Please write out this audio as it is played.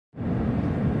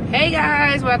Hey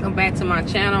guys, welcome back to my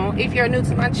channel. If you're new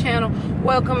to my channel,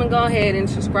 welcome, and go ahead and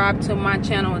subscribe to my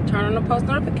channel and turn on the post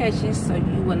notifications so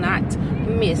you will not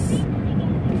miss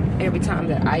every time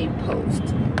that I post.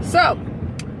 So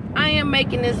I am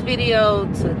making this video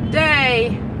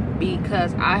today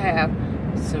because I have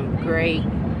some great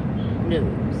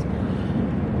news.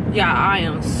 Yeah, I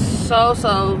am so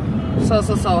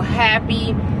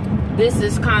happy. This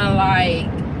is kind of like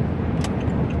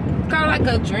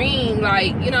a dream.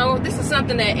 Like, you know, this is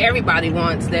something that everybody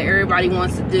wants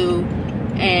to do.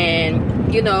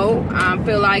 And, you know, I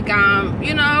feel like I'm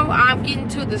getting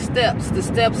to the steps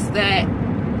that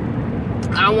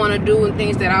I want to do and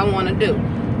things that I want to do.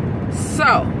 So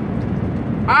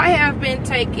I have been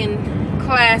taking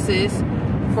classes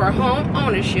for home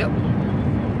ownership.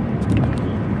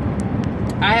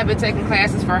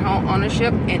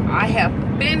 And I have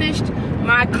finished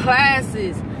my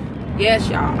classes. Yes,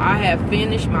 y'all, I have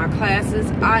finished my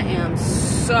classes. I am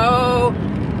so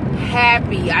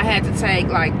happy. I had to take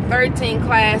like 13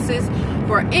 classes.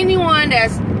 For anyone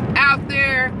that's out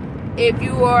there, if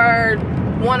you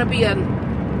want to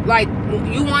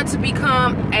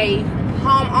become a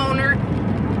homeowner,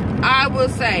 I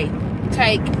would say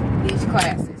take these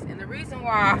classes. And the reason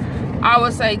why I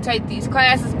would say take these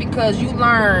classes, because you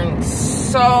learn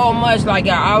so much. Like,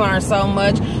 I learned so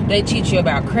much. They teach you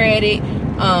about credit.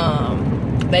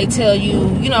 They tell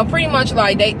you, you know, pretty much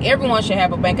like everyone should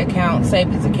have a bank account,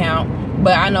 savings account.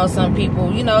 But I know some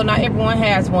people, you know, not everyone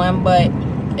has one, but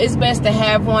it's best to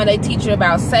have one. They teach you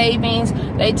about savings.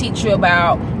 They teach you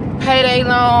about payday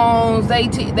loans. They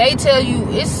tell you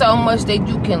it's so much that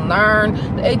you can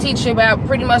learn. They teach you about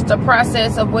pretty much the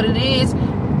process of what it is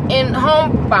in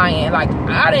home buying. Like,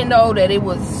 I didn't know that it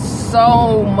was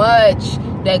so much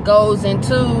that goes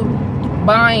into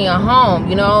buying a home.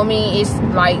 You know what I mean? It's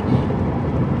like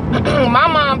my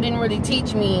mom didn't really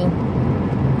teach me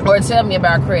or tell me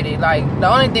about credit. Like, the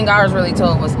only thing I was really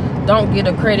told was don't get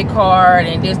a credit card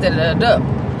and this, that, that.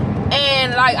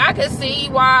 And like, I could see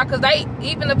why, because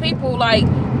even the people, like,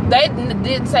 they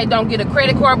did say don't get a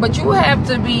credit card, but you have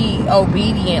to be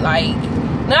obedient. Like,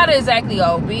 not exactly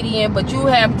obedient, but you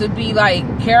have to be like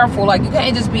careful. Like, you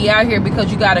can't just be out here because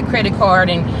you got a credit card.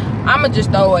 And I'm gonna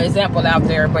just throw an example out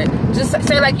there, but just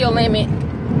say like your limit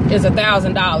is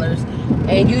 $1,000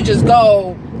 and you just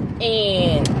go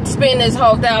and spend this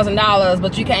whole $1,000,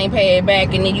 but you can't pay it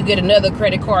back, and then you get another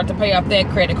credit card to pay off that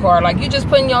credit card. Like, you're just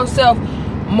putting yourself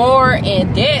more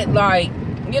in debt. Like,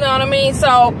 you know what I mean?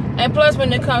 So, and plus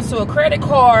when it comes to a credit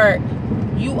card,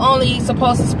 you only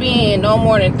supposed to spend no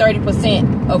more than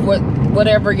 30% of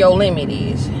whatever your limit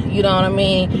is. You know what I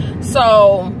mean?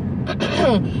 So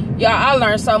yeah, I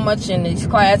learned so much in these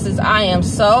classes. I am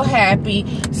so happy.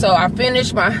 So I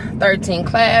finished my 13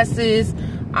 classes.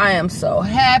 I am so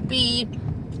happy.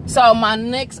 So my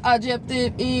next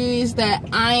objective is that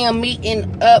I am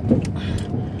meeting up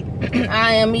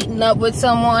with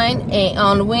someone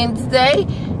on Wednesday.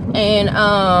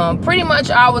 And pretty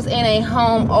much I was in a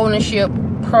home ownership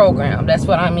program. That's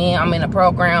what I mean. I'm in a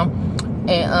program,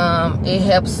 and it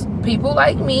helps people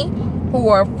like me who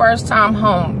are first-time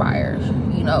home buyers,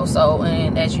 you know. So,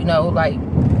 and as you know, like,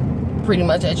 pretty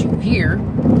much as you hear,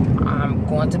 I'm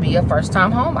going to be a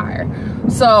first-time home buyer.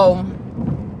 So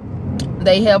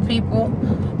they help people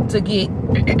to get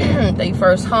their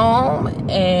first home,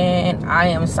 and I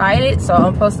am excited. So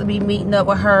I'm supposed to be meeting up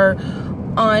with her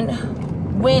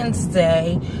on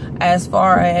Wednesday as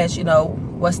far as, you know,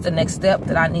 what's the next step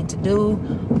that I need to do.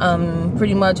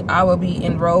 Pretty much I will be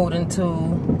enrolled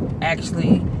into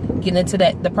actually getting into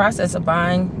the process of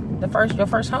buying your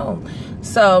first home.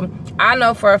 So I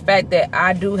know for a fact that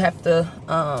I do have to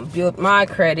build my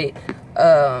credit.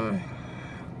 I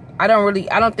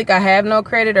don't think I have no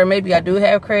credit, or maybe I do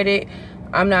have credit.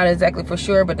 I'm not exactly for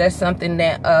sure, but that's something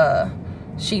that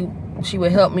she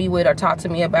would help me with or talk to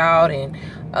me about. And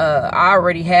I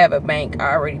already have a bank.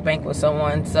 I already bank with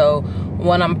someone. So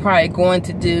what I'm probably going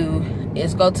to do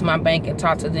is go to my bank and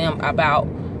talk to them about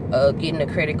getting a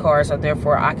credit card, so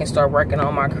therefore I can start working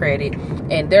on my credit.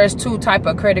 And there's two type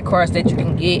of credit cards that you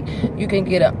can get. You can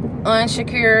get an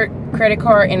unsecured credit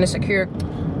card and a secured.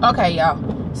 Okay, y'all.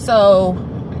 So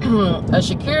a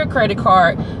secured credit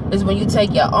card is when you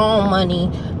take your own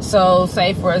money. So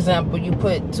say for example, you have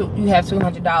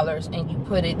 $200 and you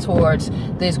put it towards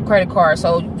this credit card.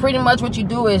 So pretty much what you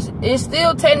do is it's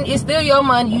still your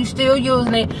money, you still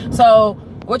using it. So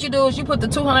what you do is you put the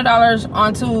 $200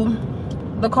 onto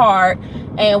the card,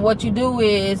 and what you do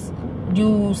is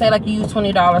you say like you use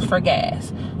 $20 for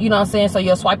gas, you know what I'm saying? So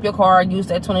you'll swipe your card, use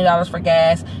that $20 for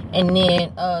gas, and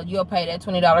then you'll pay that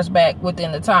 $20 back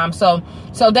within the time. So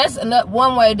that's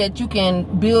one way that you can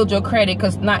build your credit,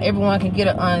 because not everyone can get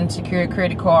an unsecured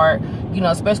credit card, you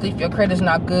know, especially if your credit's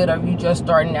not good or you just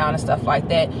starting out and stuff like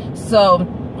that. So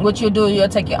what you'll do, you'll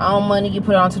take your own money, you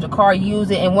put it onto the car,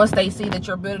 use it, and once they see that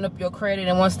you're building up your credit,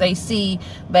 and once they see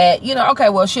that, you know, okay,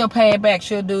 well, she'll pay it back,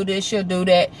 she'll do this, she'll do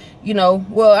that, you know,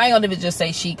 well, I ain't gonna even just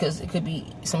say she, because it could be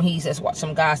some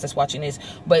some guys that's watching this,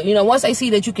 but, you know, once they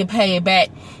see that you can pay it back,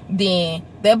 then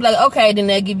they'll be like, okay, then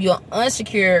they'll give you an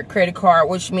unsecured credit card,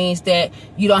 which means that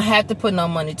you don't have to put no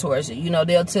money towards it. You know,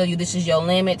 they'll tell you this is your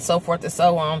limit, so forth and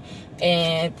so on,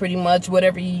 and pretty much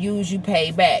whatever you use, you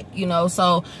pay back, you know.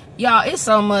 So y'all, it's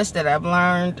so much that I've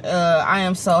learned. I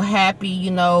am so happy,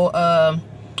 you know.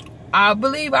 I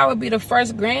believe I would be the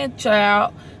first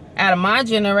grandchild out of my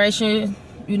generation,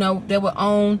 you know, that would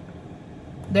own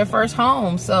their first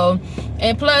home. So,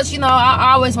 and plus, you know,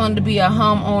 I always wanted to be a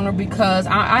homeowner, because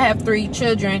I have 3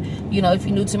 children. You know, if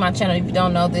you're new to my channel, if you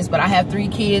don't know this, but I have 3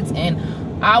 kids, and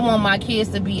I want my kids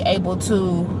to be able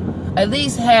to at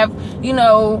least have, you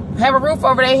know, have a roof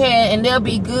over their head, and they'll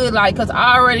be good. Like, because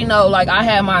I already know, like, I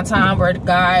have my time where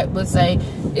God would say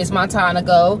it's my time to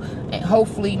go, and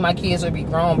hopefully my kids will be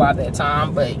grown by that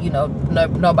time. But, you know,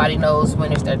 nobody knows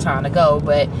when it's their time to go.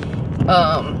 But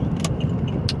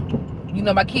you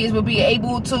know, my kids will be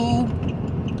able to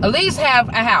at least have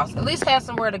a house, at least have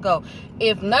somewhere to go.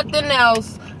 If nothing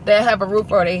else, they'll have a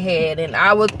roof over their head. And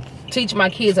I would teach my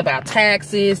kids about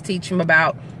taxes, teach them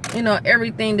about, you know,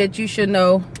 everything that you should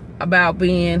know about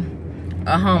being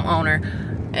a homeowner.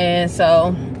 And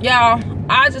so, y'all,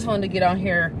 I just wanted to get on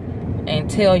here and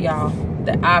tell y'all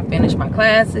that I finished my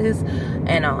classes,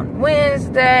 and on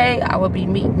Wednesday I will be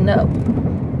meeting up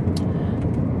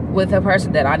with a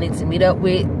person that I need to meet up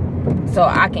with, so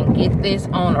I can get this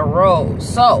on the road.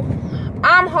 So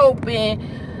I'm hoping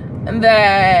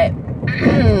that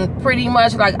pretty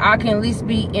much like I can at least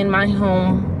be in my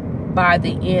home by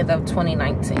the end of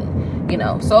 2019, you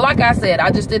know. So like I said,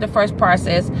 I just did the first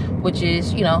process, which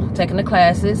is, you know, taking the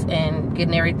classes and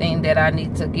getting everything that I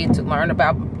need to get to learn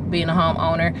about being a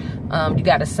homeowner. You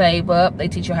got to save up. They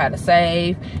teach you how to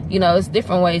save, you know. It's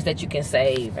different ways that you can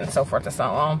save and so forth and so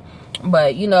on.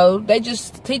 But, you know, they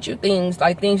just teach you things,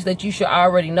 like things that you should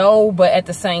already know, but at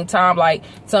the same time, like,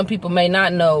 some people may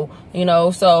not know, you know.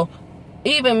 So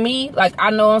even me, like, I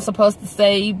know I'm supposed to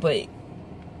save, but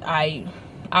I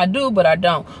do, but I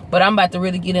don't. But I'm about to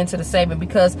really get into the saving,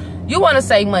 because you want to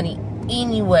save money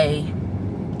anyway,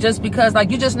 just because, like,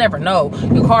 you just never know.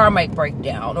 Your car might break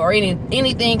down, or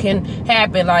anything can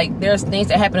happen. Like, there's things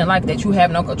that happen in life that you have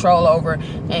no control over,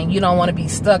 and you don't want to be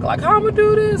stuck, like, how I'm gonna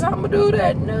do this, how I'm gonna do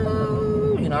that.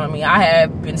 No, you know what I mean? I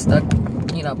have been stuck,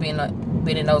 you know,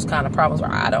 been in those kind of problems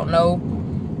where I don't know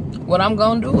what I'm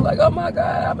gonna do. Like, oh my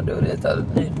God, I'm gonna do this.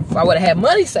 If I would have had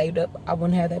money saved up, I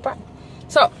wouldn't have that problem.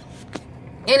 So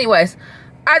anyways,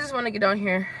 I just want to get on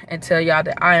here and tell y'all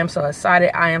that I am so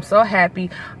excited. I am so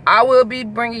happy. I will be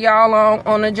bringing y'all along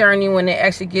on the journey when it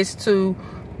actually gets to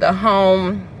the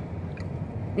home,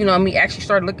 you know, me actually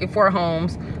start looking for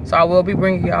homes. So I will be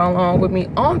bringing y'all along with me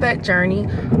on that journey.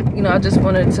 You know, I just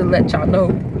wanted to let y'all know,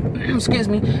 excuse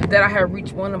me, that I have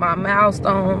reached one of my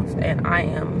milestones, and I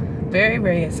am very,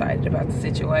 very excited about the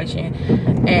situation.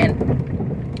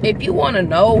 And if you want to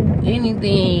know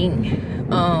anything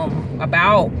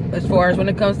about, as far as when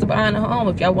it comes to buying a home,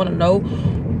 if y'all want to know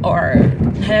or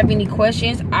have any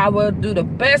questions, I will do the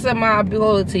best of my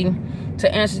ability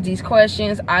to answer these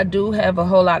questions. I do have a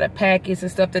whole lot of packets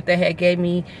and stuff that they had gave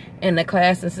me in the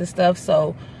classes and stuff,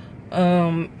 so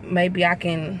maybe I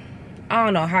can, I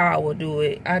don't know how I will do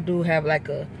it. I do have like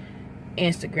a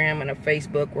Instagram and a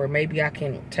Facebook where maybe I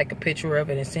can take a picture of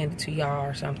it and send it to y'all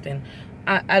or something.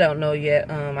 I don't know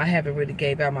yet. I haven't really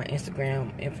gave out my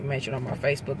Instagram information or my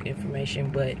Facebook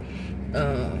information, but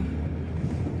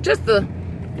just the,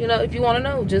 you know, if you want to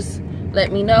know, just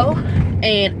let me know.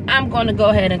 And I'm going to go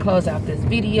ahead and close out this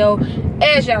video.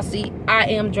 As y'all see, I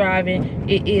am driving.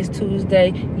 It is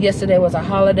Tuesday. Yesterday was a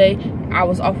holiday. I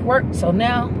was off work, so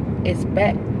now it's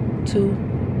back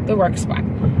to the work spot.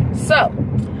 So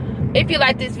if you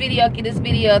like this video, give this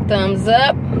video a thumbs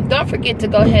up. Don't forget to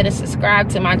go ahead and subscribe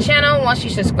to my channel. Once you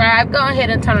subscribe, go ahead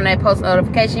and turn on that post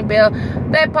notification bell.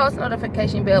 That post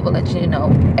notification bell will let you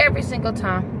know every single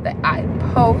time that I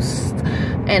post.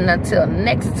 And until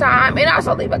next time, and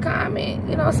also leave a comment,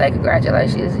 you know, say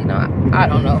congratulations. You know, I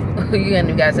don't know,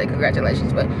 you guys say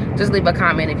congratulations, but just leave a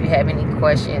comment if you have any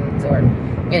questions or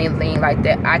anything like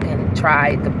that. I can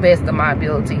try the best of my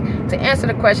ability to answer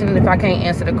the question. And if I can't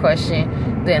answer the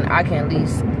question, then I can at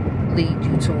least lead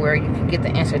you to where you can get the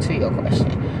answer to your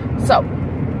question. So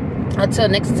until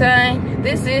next time,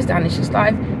 this is Donisha's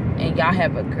Life, and y'all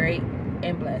have a great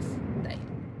and blessed